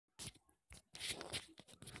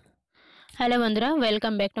Hello বন্ধুরা,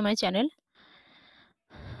 welcome back to my channel.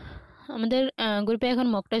 আমাদের গ্রুপে এখন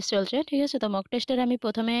মক টেস্ট চলছে, ঠিক আছে। তো মক টেস্টের আমি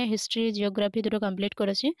প্রথমে হিস্ট্রি, জিওগ্রাফি দুটো কমপ্লিট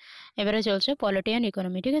করেছি। এবারে চলছে পলিটি অ্যান্ড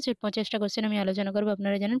ইকোনমি, ঠিক আছে। 25টা কোশ্চেন আমি আলোচনা করবো।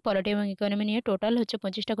 আপনারা জানেন পলিটি এবং ইকোনমি নিয়ে টোটাল হচ্ছে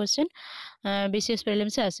 25টা কোশ্চেন বিসিএস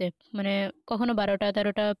প্রিলিমসে আসে। মানে কখনো 12টা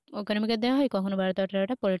 13টা ইকোনমিকে দেওয়া হয়, কখনো 12টা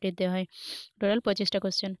 13টা পলিটির দেওয়া হয়। Total 25টা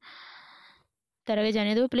question. তার আগে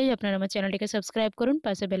জানিয়ে দেবো, প্লিজ আপনারা আমার চ্যানেলটিকে সাবস্ক্রাইব করুন,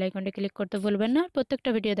 পাশে বেল আইকনটি ক্লিক করতে ভুলবেন না। প্রত্যেকটা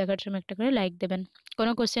ভিডিও দেখার সময় একটা করে লাইক দেবেন।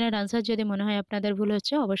 কোনো কোশ্চেনের আনসার যদি মনে হয় আপনাদের ভুল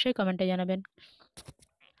হচ্ছে, অবশ্যই কমেন্টে জানাবেন।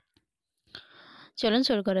 চলুন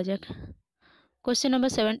শুরু করা যাক। কোশ্চেন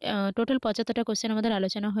নাম্বার 7, টোটাল 75টা কোশ্চেন আমাদের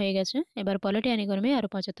আলোচনা হয়ে গেছে। এবার পলিটি অ্যান্ড ইকোনমি আরও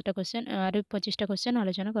 75টা কোশ্চেন, আরও 25টা কোশ্চেন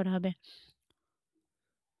আলোচনা করা হবে।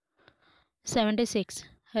 76,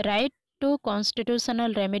 right two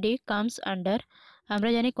constitutional remedy comes under. আমরা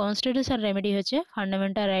জানি কনস্টিটিউশন রেমেডি হচ্ছে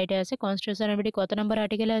ফান্ডামেন্টাল রাইটে আছে। কনস্টিটিউশন রেমেডি কত নম্বর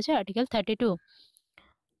আর্টিকেলে আছে? Article 32।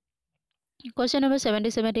 Question number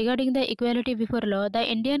 77, regarding the equality before law, the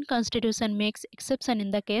Indian constitution makes exception in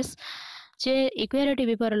the case যে ইকুয়ালিটি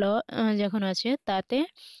বিফোর ল যখন আছে তাতে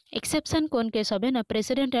এক্সেপশন কোন কেস হবে না?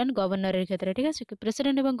 প্রেসিডেন্ট অ্যান্ড গভর্নরের ক্ষেত্রে, ঠিক আছে।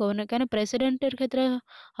 প্রেসিডেন্ট এবং গভর্নর, কেন প্রেসিডেন্টের ক্ষেত্রে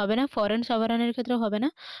হবে না? ফরেন সভারেনের ক্ষেত্রে হবে না।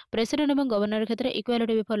 প্রেসিডেন্ট এবং গভর্নরের ক্ষেত্রে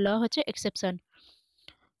ইকুয়ালিটি বিফোর ল হচ্ছে exception.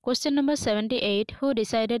 Question number 78, who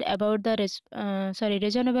decided about the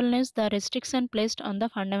reasonableness the restriction placed on the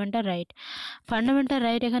fundamental right? Fundamental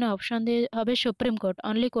right এখানে অপশন দিয়ে হবে সুপ্রিম কোর্ট,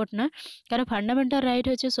 অনলি কোর্ট না। কারণ ফান্ডামেন্টাল রাইট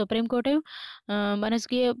হচ্ছে সুপ্রিম কোর্টেও মানুষ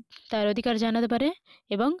গিয়ে তার অধিকার জানাতে পারে,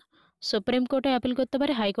 এবং সুপ্রিম কোর্টে অ্যাপিল করতে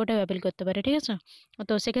পারে, হাইকোর্টেও অ্যাপিল করতে পারে, ঠিক আছে।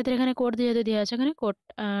 তো সেক্ষেত্রে এখানে কোর্ট যেহেতু দেওয়া আছে, এখানে কোর্ট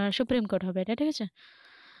সুপ্রিম কোর্ট হবে এটা, ঠিক আছে।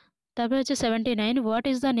 তারপরে হচ্ছে 79, what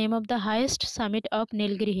is the name of the highest summit of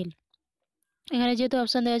Nilgiri hill? এখানে যেহেতু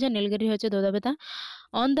অপশন দেওয়া আছে, নীলগিরি হচ্ছে Doddabetta.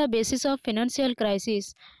 On the basis of financial crisis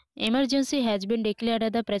emergency has been declared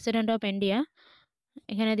the president of India.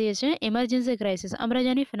 এখানে দিয়েছে এমার্জেন্সি ক্রাইসিস। আমরা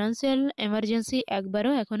জানি ফিনান্সিয়াল এমার্জেন্সি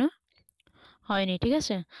একবারও এখনো হয়নি, ঠিক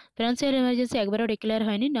আছে। ফিনান্সিয়াল এমার্জেন্সি একবারও ডিক্লেয়ার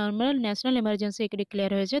হয়নি। নর্মাল ন্যাশনাল এমার্জেন্সি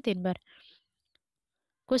ডিক্লেয়ার হয়েছে 3বার।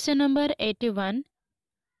 Question number 81,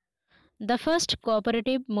 the first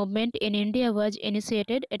cooperative movement in India was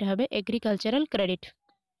initiated. এটা হবে এগ্রিকালচারাল ক্রেডিট।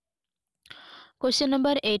 কোশ্চেন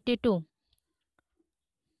নাম্বার 82,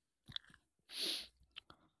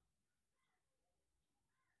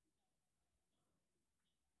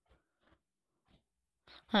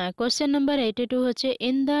 হ্যাঁ। কোশ্চেন নাম্বার 82 হচ্ছে,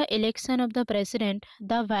 in the election of the president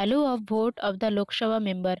the value of vote of the Lok Sabha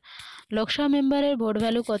member. Lok Sabha মেম্বারের vote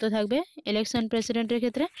value কত থাকবে election প্রেসিডেন্টের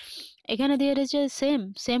ক্ষেত্রে? এখানে দিয়ে রয়েছে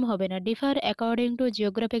সেম হবে না। Differ according to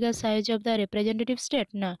geographical size of the representative state,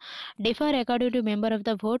 না। Differ according to member of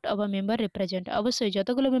the vote of a member represent. অবশ্যই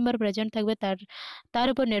যতগুলো মেম্বার প্রেজেন্ট থাকবে তার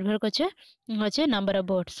উপর নির্ভর করছে হচ্ছে number of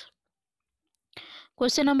votes.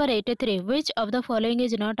 Question number 83, which of the following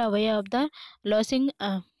is not a way of the losing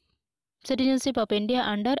citizenship of India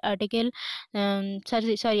under article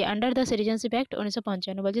under the citizenship act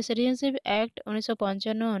 1955? বলছে citizenship act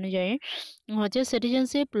 1955 অনুযায়ী হচ্ছে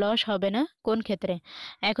সিটিজেনশিপ লস হবে না কোন ক্ষেত্রে?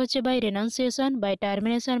 এক হচ্ছে by renunciation, by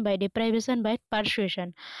termination, by deprivation, by persuasion.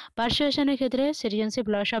 পারসুয়েশনের ক্ষেত্রে সিটিজেনশিপ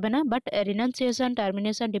লস হবে না, বাট রিনাউন্সিয়েশন,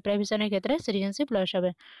 টার্মিনেশন, ডিপ্রাইভেশনের ক্ষেত্রে সিটিজেনশিপ লস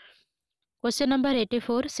হবে। Question number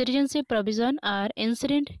 84, citizenship provision are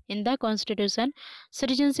inherent in the constitution.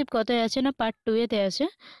 citizenship কতই আছে না পার্ট 2 এতে আছে,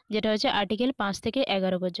 যেটা হচ্ছে আর্টিকেল 5 থেকে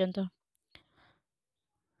 11 পর্যন্ত।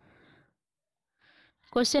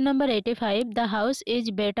 Question number 85, the house is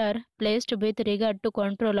better placed with regard to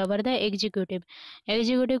control over the executive.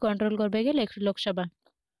 executive control করবে গিয়ে Lok Sabha.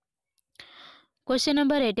 Question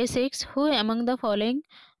number 86, who among the following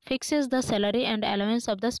fixes the salary and allowance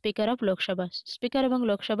of the speaker of Lok Sabha? Speaker এবং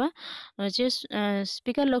লোকসভা হচ্ছে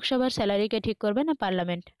speaker লোকসভার স্যালারিকে ঠিক করবে না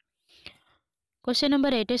parliament. Question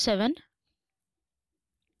number 87,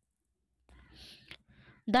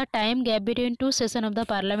 the time gap between two session of the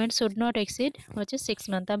parliament should not exceed হচ্ছে 6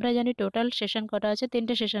 month। আমরা জানি total session কটা আছে?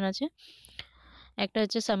 3টে সেশন আছে। একটা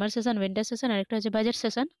হচ্ছে সামার সেশন, উইন্টার সেশন, আর একটা হচ্ছে বাজেট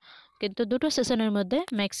সেশন। কিন্তু দুটো সেশনের মধ্যে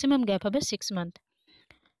ম্যাক্সিমাম গ্যাপ হবে 6 month.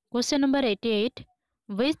 Question number 88,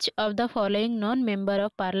 which of the following non-member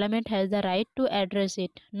of parliament has the right to address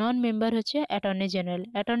it? non-member হচ্ছে অ্যাটর্নি জেনারেল।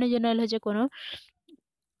 অ্যাটর্নি জেনারেল হচ্ছে কোনো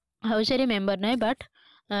হাউসেরই মেম্বার নয়, বাট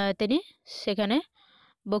তিনি সেখানে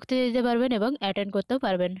বক্তৃতা দিতে পারবেন এবং অ্যাটেন্ড করতেও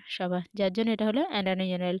পারবেন সভা, যার জন্য এটা হলো attorney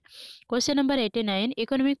general. Question number 89,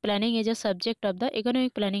 economic planning is a subject of the.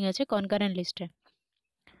 Economic planning আছে কনকারেন্ট লিস্টে।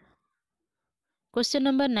 Question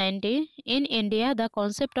number 90, in India the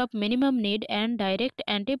concept of minimum need and direct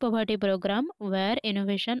anti-poverty program were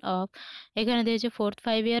innovation of। এখানে দিয়েছে 4th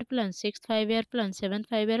 5-year plan, 6th 5-year plan, 7th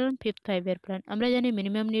 5-year plan, 5th 5-year plan। আমরা জানি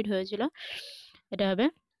minimum need হয়েছিল, এটা হবে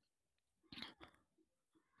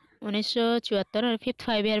 1974 আর fifth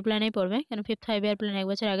 5 ইয়ার প্ল্যানেই পড়বে, কারণ fifth 5 year plan এক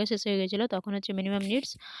বছর আগে শেষ হয়ে গেছিল, তখন হচ্ছে মিনিমাম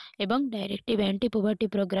নিডস এবং ডাইরেক্টিভ অ্যান্টি পভার্টি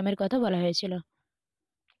প্রোগ্রামের কথা বলা হয়েছিল।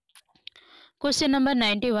 Question number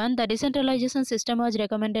 91. The decentralization system was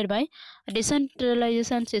recommended by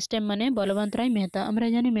decentralization system মানে বলবন্ত রায় মেহতা। আমরা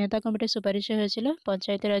জানি মেহতা কমিটির সুপারিশে হয়েছিল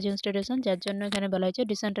পঞ্চায়েত রাজ ইনস্টিটিউশন, যার জন্য এখানে বলা হয়েছে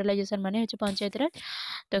ডিসেন্ট্রালাইজেশন মানে হচ্ছে পঞ্চায়েত রাজ,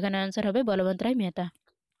 তো এখানে आंसर হবে বলবন্ত রায় Mehta.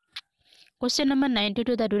 Question number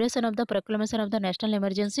 92. The duration of the proclamation of the national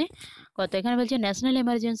emergency কত? এখানে বলছে national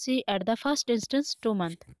emergency at the first instance 2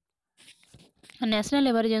 month। National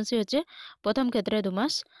emergency হচ্ছে প্রথম ক্ষেত্রে 2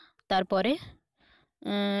 মাস, তারপরে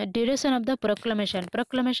ডিউরেশন অফ দ্য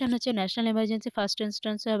প্রোক্লামেশন হচ্ছে ন্যাশনাল এমার্জেন্সি ফার্স্ট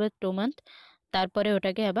ইনস্ট্যান্সে হবে 2 মান্থ, তারপরে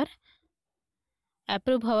ওটাকে আবার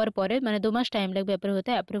অ্যাপ্রুভ হওয়ার পরে মানে 2 মাস টাইম লাগবে অ্যাপ্রুভ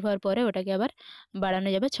হতে, অ্যাপ্রুভ হওয়ার পরে ওটাকে আবার বাড়ানো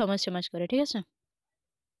যাবে 6 মাস 6 মাস করে, ঠিক আছে।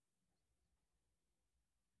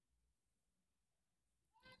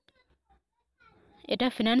 এটা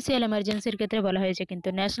ফিনান্সিয়াল এমার্জেন্সির ক্ষেত্রে বলা হয়েছে, কিন্তু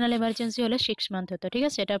ন্যাশনাল এমার্জেন্সি হলে 6 মান্থ হতো, ঠিক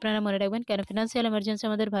আছে। এটা আপনারা মনে রাখবেন, কারণ ফিনান্সিয়াল এমার্জেন্সি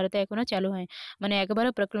আমাদের ভারতে এখনো চালু হয়, মানে একেবারে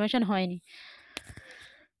প্রোক্লামেশন হয়নি।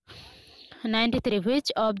 93. Which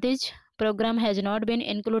of these program has not been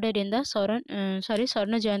included in the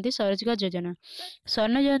স্বর্ণ জয়ন্তী স্বরোজগার যোজনা?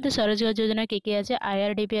 স্বর্ণ জয়ন্তী স্বরোজগার যোজনা কি কি আছে?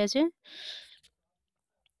 IRDP আছে,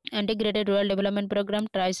 ইন্টিগ্রেটেড রুরাল ডেভেলপমেন্ট প্রোগ্রাম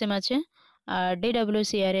ট্রাইসেম আছে, আর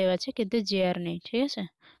DWCRA আছে, কিন্তু JR নেই, ঠিক আছে।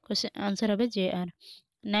 আনসার হবে JR।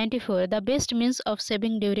 94. The best means of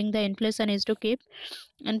saving during the inflation is to keep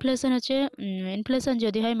inflation হচ্ছে ইনফ্লেশন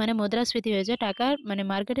যদি হয় মানে মুদ্রাস্ফীতি হয়েছে, টাকার মানে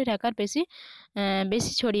মার্কেটে টাকার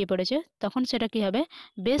বেশি ছড়িয়ে পড়েছে, তখন সেটা কি হবে?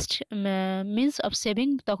 বেস্ট মিনস অফ সেভিং,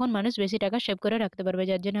 তখন মানুষ বেশি টাকা সেভ করে রাখতে পারবে,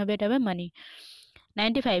 যার জন্য হবে এটা হবে মানি।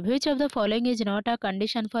 95. Which of the following is not a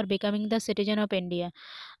condition for becoming the citizen of India?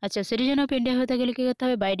 আচ্ছা, সিটিজেন অফ ইন্ডিয়া হতে গেলে কি করতে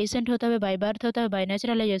হবে? বাই ডিসেন্ট হতে হবে, বাই বার্থ হতে হবে, বাই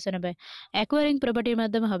ন্যাচারালাইজেশন হবে। অ্যাকোয়ারিং প্রপার্টির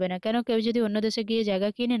মাধ্যমে হবে না, কেন? কেউ যদি অন্য দেশে গিয়ে জায়গা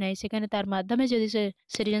কিনে নেয়, সেখানে তার মাধ্যমে যদি সে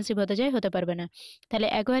সিটিজেনশিপ হতে যায়, হতে পারবে না, তাহলে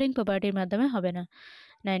অ্যাকোয়ারিং প্রপার্টির মাধ্যমে হবে না।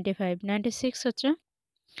 95. 96 হচ্ছে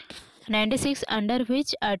 96. Under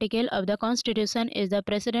which article of the Constitution is the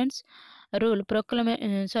President's rule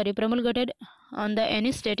promulgated on the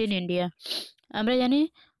any state in India? আমরা জানি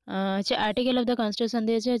হচ্ছে আর্টিকেল অফ দ্য কনস্টিটিউশন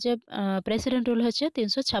দিয়েছে হচ্ছে প্রেসিডেন্ট রুল হচ্ছে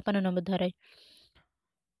 356 নম্বর ধারায়।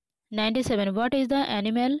 97. What is the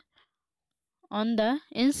animal on the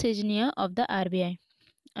insignia of the RBI?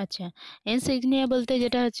 আচ্ছা, ইনসিগনিয়া বলতে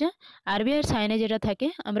যেটা হচ্ছে আরবিআই সাইনে যেটা থাকে,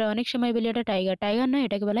 আমরা অনেক সময় বলি এটা টাইগার, টাইগার নয়,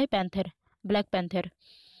 এটাকে বলা হয় প্যান্থার, ব্ল্যাক প্যান্থার।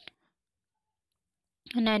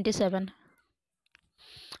 97.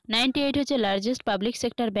 98 হচ্ছে largest public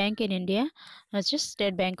sector bank in India হচ্ছে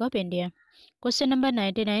state bank of India. Question number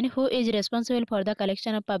 99. Who is responsible for the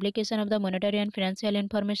collection of publication of the monetary and financial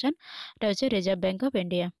information? এটা হচ্ছে reserve bank of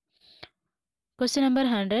India. Question number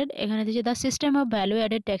 100. এখানে দিয়েছে the system of value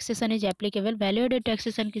added taxation is applicable. Value added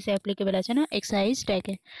taxation কিসে applicable আছে না?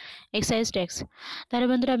 Excise tax. তাহলে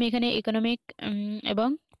বন্ধুরা আমি এখানে ইকোনমিক এবং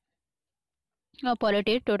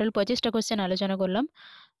পলিটির টোটাল 25টা কোশ্চেন আলোচনা করলাম।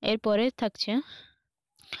 এরপরে থাকছে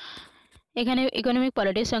এখানে ইকোনমিক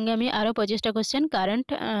পলিটির সঙ্গে আমি আরও 25টা কোশ্চেন কারেন্ট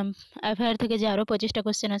অ্যাফেয়ার থেকে যে আরও 25টা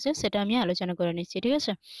কোশ্চেন আছে সেটা আমি আলোচনা করে নিচ্ছি, ঠিক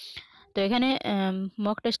আছে। তো এখানে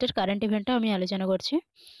মক টেস্টের কারেন্ট ইভেন্টটা আমি আলোচনা করছি।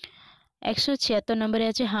 176 নম্বরে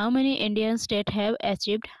আছে how many Indian state have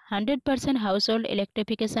achieved 100% house hold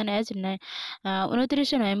electrification as 29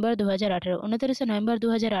 November 2018। 29 November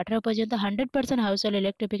 2018 পর্যন্ত 100% হাউস হোল্ড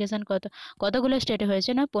ইলেকট্রিফিকেশন কতগুলো স্টেটে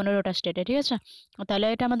হয়েছে না? 15টা স্টেটে, ঠিক আছে। তাহলে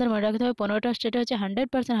এটা আমাদের মনে রাখতে হবে, 15টা স্টেটে হচ্ছে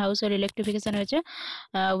 100% হাউস হোল্ড ইলেকট্রিফিকেশন হয়েছে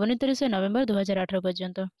 29 নভেম্বর 2018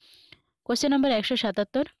 পর্যন্ত। Question number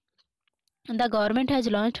 177. The government has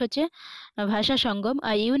launched হচ্ছে ভাষা সঙ্গম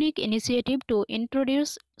a unique initiative to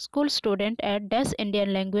introduce school student at dash Indian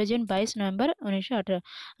language in 22 November 1918।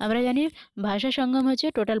 আমরা জানি ভাষা সঙ্গম হচ্ছে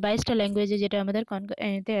টোটাল 22টা ল্যাঙ্গুয়েজে, যেটা আমাদের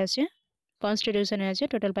এতে আছে কনস্টিটিউশনে আছে,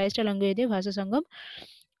 টোটাল 22টা ল্যাঙ্গুয়েজ দিয়ে ভাষা সঙ্গম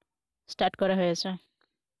স্টার্ট করা হয়েছে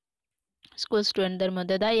স্কুল স্টুডেন্টদের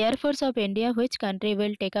মধ্যে। The air force of India which country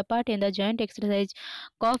will take a part in the joint exercise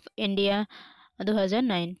cough India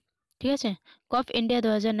 2009, ঠিক আছে। কফ ইন্ডিয়া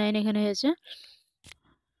 2009 এখানে হয়েছে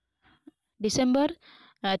ডিসেম্বর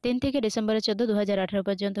 3 থেকে ডিসেম্বর 14, 2018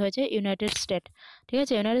 পর্যন্ত হয়েছে ইউনাইটেড স্টেট, ঠিক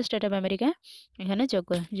আছে। ইউনাইটেড স্টেট অফ আমেরিকা এখানে যোগ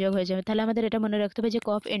হয়ে যাবে। তাহলে আমাদের এটা মনে রাখতে হবে যে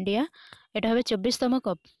কফ ইন্ডিয়া এটা হবে 24তম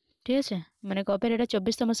কপ, ঠিক আছে, মানে কপের এটা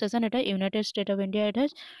 24তম সেশন। এটা ইউনাইটেড স্টেট অফ ইন্ডিয়া, এটা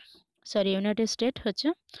ইউনাইটেড স্টেট হচ্ছে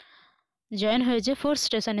জয়েন হয়েছে 4th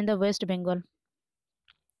station in the West Bengal.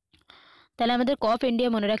 তাহলে আমাদের কপ ইন্ডিয়া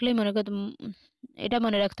মনে রাখলেই এটা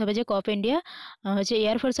মনে রাখতে হবে যে কপ ইন্ডিয়া হচ্ছে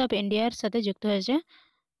এয়ারফোর্স অফ ইন্ডিয়ার সাথে যুক্ত হয়েছে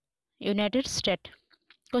United state.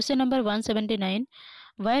 Question number 179.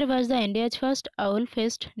 Where was the India's first owl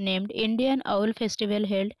fest named Indian Owl Festival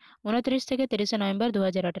held 29 থেকে 30 নভেম্বর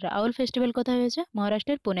 2018? আউল ফেস্টিভ্যাল কোথায় হয়েছে?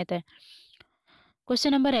 মহারাষ্ট্রের পুনেতে।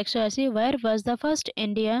 Question number 180, where was the first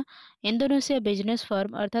Indonesia business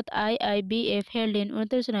forum অর্থাৎ IIBF held in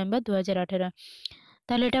 29 নভেম্বর 2018?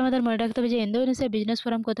 তাহলে এটা আমাদের মনে রাখতে হবে যে ইন্দোনেশিয়া বিজনেস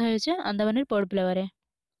ফোরাম কোথায় হয়েছে? আন্দামানের port ব্লেয়ারে।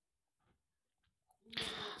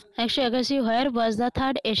 181, where was the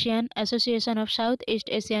third Asian association of south east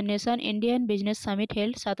Asian nation Indian business summit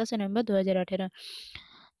held 27 November 2018?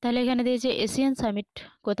 তাহলে এখানে দিয়েছে এশিয়ান সামিট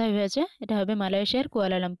কোথায় হয়েছে? এটা হবে মালয়েশিয়ার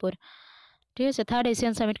কুয়ালালামপুর। ঠিক আছে, থার্ড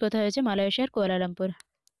এশিয়ান সামিট কোথায় হয়েছে? মালয়েশিয়ার Kuala Lumpur.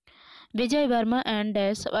 Vijay Verma and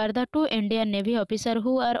Dash are the two Indian Navy officers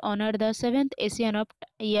who are honored the 7th Asian of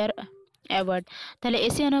Year award. তাহলে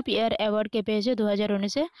এশিয়ান অফ ইয়ার অ্যাওয়ার্ড কে পেয়েছে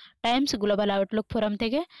 2019-এ টাইমস গ্লোবাল আউটলুক ফোরাম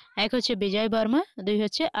থেকে। এক হচ্ছে বিজয় বর্মা, দুই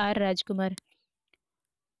হচ্ছে আর রাজকুমার।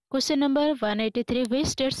 Question number 183, which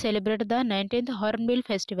state celebrate the 19th hornbill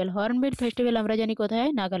festival? Hornbill festival আমরা জানি কোথায়?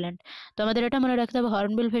 নাগাল্যান্ড। তো আমাদের এটা মনে রাখতে হবে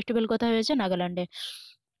হর্নবিল ফেস্টিভ্যাল কোথায় হয়েছে? নাগাল্যান্ডে।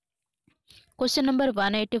 Question number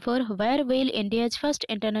 184, where will India's first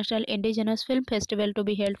international indigenous film festival to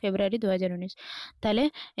be held February 2019? তাহলে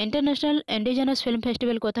ইন্টারন্যাশনাল ইন্ডিজিনাস ফিল্ম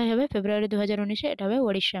ফেস্টিভ্যাল কোথায় হবে? ফেব্রুয়ারি 2019-এ, এটা হবে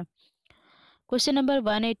Odisha. Question number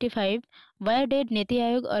 185, where did Niti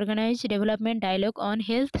Aayog organize development dialogue on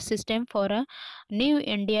health system for a new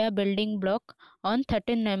India building block on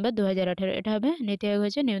 13 November 2018? এটা হবে নীতি আয়োগ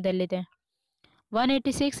হয়েছে new দিল্লিতে।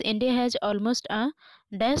 186, India has almost a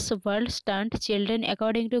dash world stunt children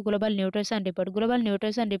according to global nutrition report. Global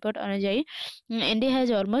nutrition report অনুযায়ী India has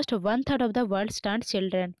almost 1/3 of the world stunt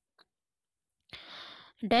children.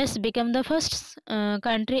 Dash became the first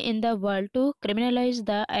country in the world to criminalize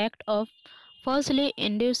the act of falsely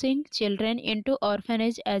inducing children into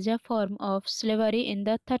orphanage as a form of slavery in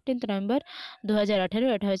the 13th November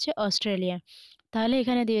 2018। এটা হচ্ছে Australia. তাহলে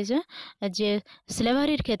এখানে দিয়েছে যে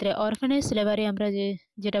স্লেভারির ক্ষেত্রে orphanage slavery আমরা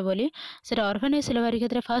যেটা বলি সেটা অরফানেজ স্লেভারির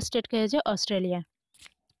ক্ষেত্রে ফার্স্ট স্টেট কে হয়েছে Australia.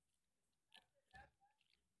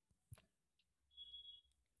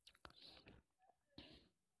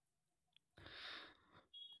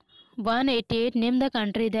 188, name the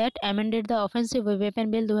country that amended the offensive weapon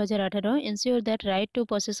bill 2018 ensure that right to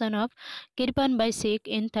possession of kirpan by Sikh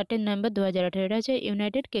in 13 November 2018? এটা হচ্ছে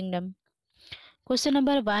United kingdom. Question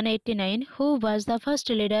number 189, who was the first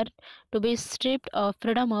leader to be stripped of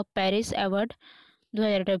Freedom of Paris Award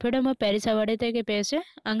 2018? Freedom of Paris award থেকে পেয়েছে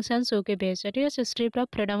আং সান সুকে পেয়েছে। ঠিক আছে, স্ট্রিপ্ট of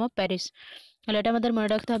freedom of Paris. তাহলে এটা আমাদের মনে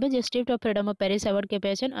রাখতে হবে যে স্ট্রিপ্ট of freedom of Paris award কে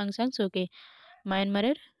পেয়েছেন আং সান সুকি,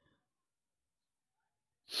 মায়ানমারের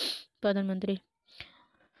প্রধানমন্ত্রী।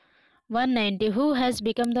 190, who has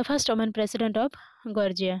become the first woman president of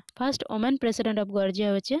Georgia? First woman president of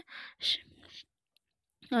গর্জিয়া হচ্ছে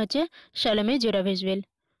শালোমে জোরাভিজভিল।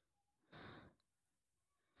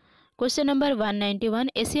 Question number 191,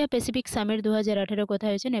 Asia Pacific summit 2018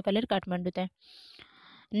 কোথায় হয়েছে? নেপালের কাঠমান্ডুতে।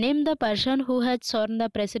 Name the person who has সর্ন the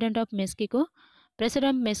president of Mexico?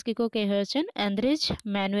 President of Mexico কে হয়েছেন? অ্যান্দ্রেজ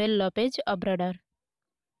ম্যানুয়েল লোপেজ অব্রাডর।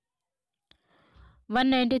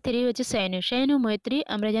 193 হচ্ছে সৈনু। সৈনু মৈত্রী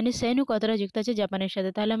আমরা জানি সৈনু কতটা যুক্ত আছে জাপানের সাথে,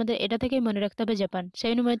 তাহলে আমাদের এটা থেকে মনে রাখতে হবে জাপান।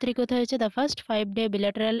 সৈনু মৈত্রী কোথায় হয়েছে? The first 5-day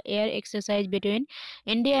bilateral air exercise between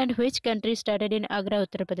India and which country started in Agra,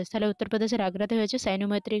 Uttar Pradesh? তাহলে উত্তরপ্রদেশের আগ্রাতে হয়েছে সৈনু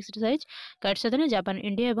মৈত্রী এক্সারসাইজ। কার সাথে? জাপান,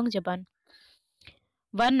 ইন্ডিয়া এবং Japan.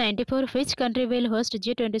 194, which country will host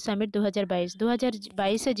G20 summit 2022?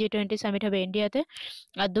 2022-এ G20 summit হবে ইন্ডিয়াতে,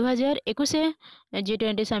 আর 2021-এ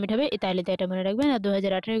G20 সামিট হবে ইতালিতে, এটা মনে রাখবেন। আর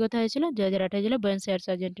 2018 কোথায় হয়েছিল? 2018 ছিল বুয়েনোস আয়ার্স,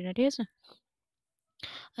 আর্জেন্টিনা। ঠিক আছে,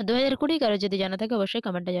 আর 2020 কারো যদি জানা থাকে অবশ্যই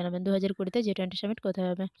কমেন্টে জানাবেন 2020-তে G20 সামিট কোথায়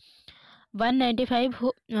হবে। 195, who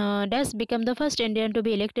does become the first Indian to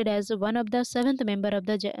be elected as one of the 7th member of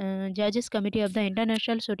the judges committee of the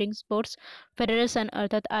International Shooting Sports Federation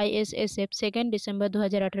অর্থাৎ ISSF 2 ডিসেম্বর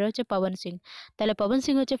 2018 হচ্ছে পবন সিং। তাহলে পবন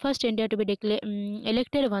সিং হচ্ছে first India two B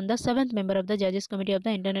elected one the 7th member of the judges committee of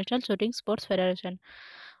the International Shooting Sports Federation.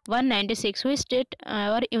 196, which state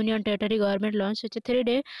or union territory government launched হচ্ছে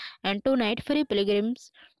 3-day and 2-night free pilgrims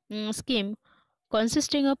scheme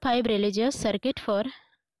consisting of 5 religious circuit for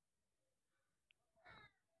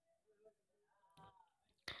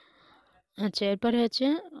আচ্ছা এরপরে হচ্ছে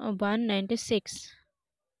 196,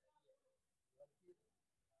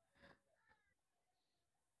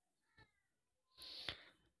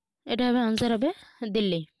 এটা হবে answer হবে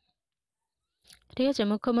দিল্লি। ঠিক আছে,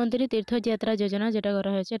 মুখ্যমন্ত্রী তীর্থযাত্রা যোজনা যেটা করা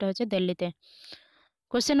হয়েছে এটা হচ্ছে দিল্লিতে।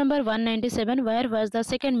 Question number 197, where was the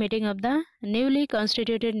second meeting of the newly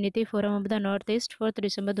constituted নীতি forum of the north east 4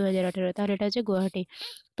 December 2018? তাহলে এটা হচ্ছে গুয়াহাটি।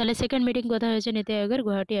 তাহলে সেকেন্ড মিটিং কোথায় হয়েছে নীতি আয়োগের?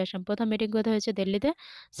 গুয়াহাটি, আসাম। প্রথম মিটিং কোথায় হয়েছে? দিল্লিতে,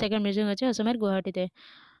 সেকেন্ড মিটিং হচ্ছে আসামের গুয়াহাটিতে।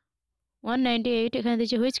 198 এখানে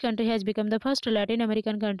দিচ্ছে which country has become the first Latin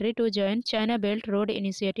American country to join China belt road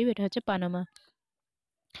initiative, এটা হচ্ছে Panama.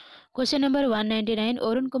 Question number 199.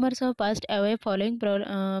 Arun Kumar Sahu passed away following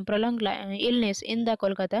prolonged illness in the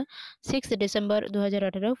Kolkata 6 December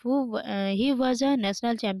 2018. He was a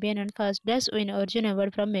national champion and first dash win Arjun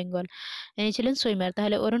Award from Bengal. ইনি ছিলেন swimmer.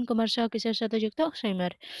 তাহলে অরুণ কুমার সাহা কিসের সাথে যুক্ত?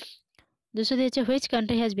 Swimmer. দুশো দিয়েছে which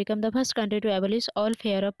country has become the first country to abolish all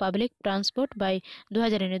fair of public transport by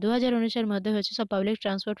 2019 মধ্যে হচ্ছে সব পাবলিক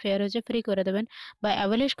ট্রান্সপোর্ট ফেয়ার হচ্ছে ফ্রি করে দেবেন বা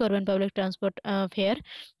অ্যাবলিশ করবেন পাবলিক ট্রান্সপোর্ট ফেয়ার,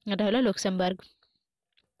 এটা হলো লুক্সেমবার্গ।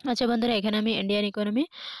 আচ্ছা বন্ধুরা, এখানে আমি ইন্ডিয়ান ইকোনমি,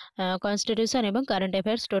 কনস্টিটিউশন এবং কারেন্ট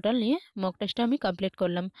অ্যাফেয়ার্স টোটাল নিয়ে মক টেস্টটা আমি কমপ্লিট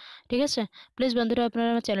করলাম। ঠিক আছে, প্লিজ বন্ধুরা আপনারা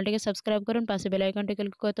আমার চ্যানেলটিকে সাবস্ক্রাইব করুন, পাশে বেল আইকনটি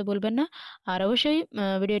ক্লিক করতে ভুলবেন না। আর অবশ্যই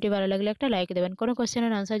ভিডিওটি ভালো লাগলে একটা লাইক দেবেন। কোনো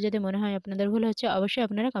কোশ্চেনের আনসার যদি মনে হয় আপনাদের ভুল হচ্ছে অবশ্যই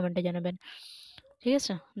আপনারা কমেন্টে জানাবেন। ঠিক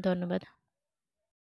আছে, ধন্যবাদ।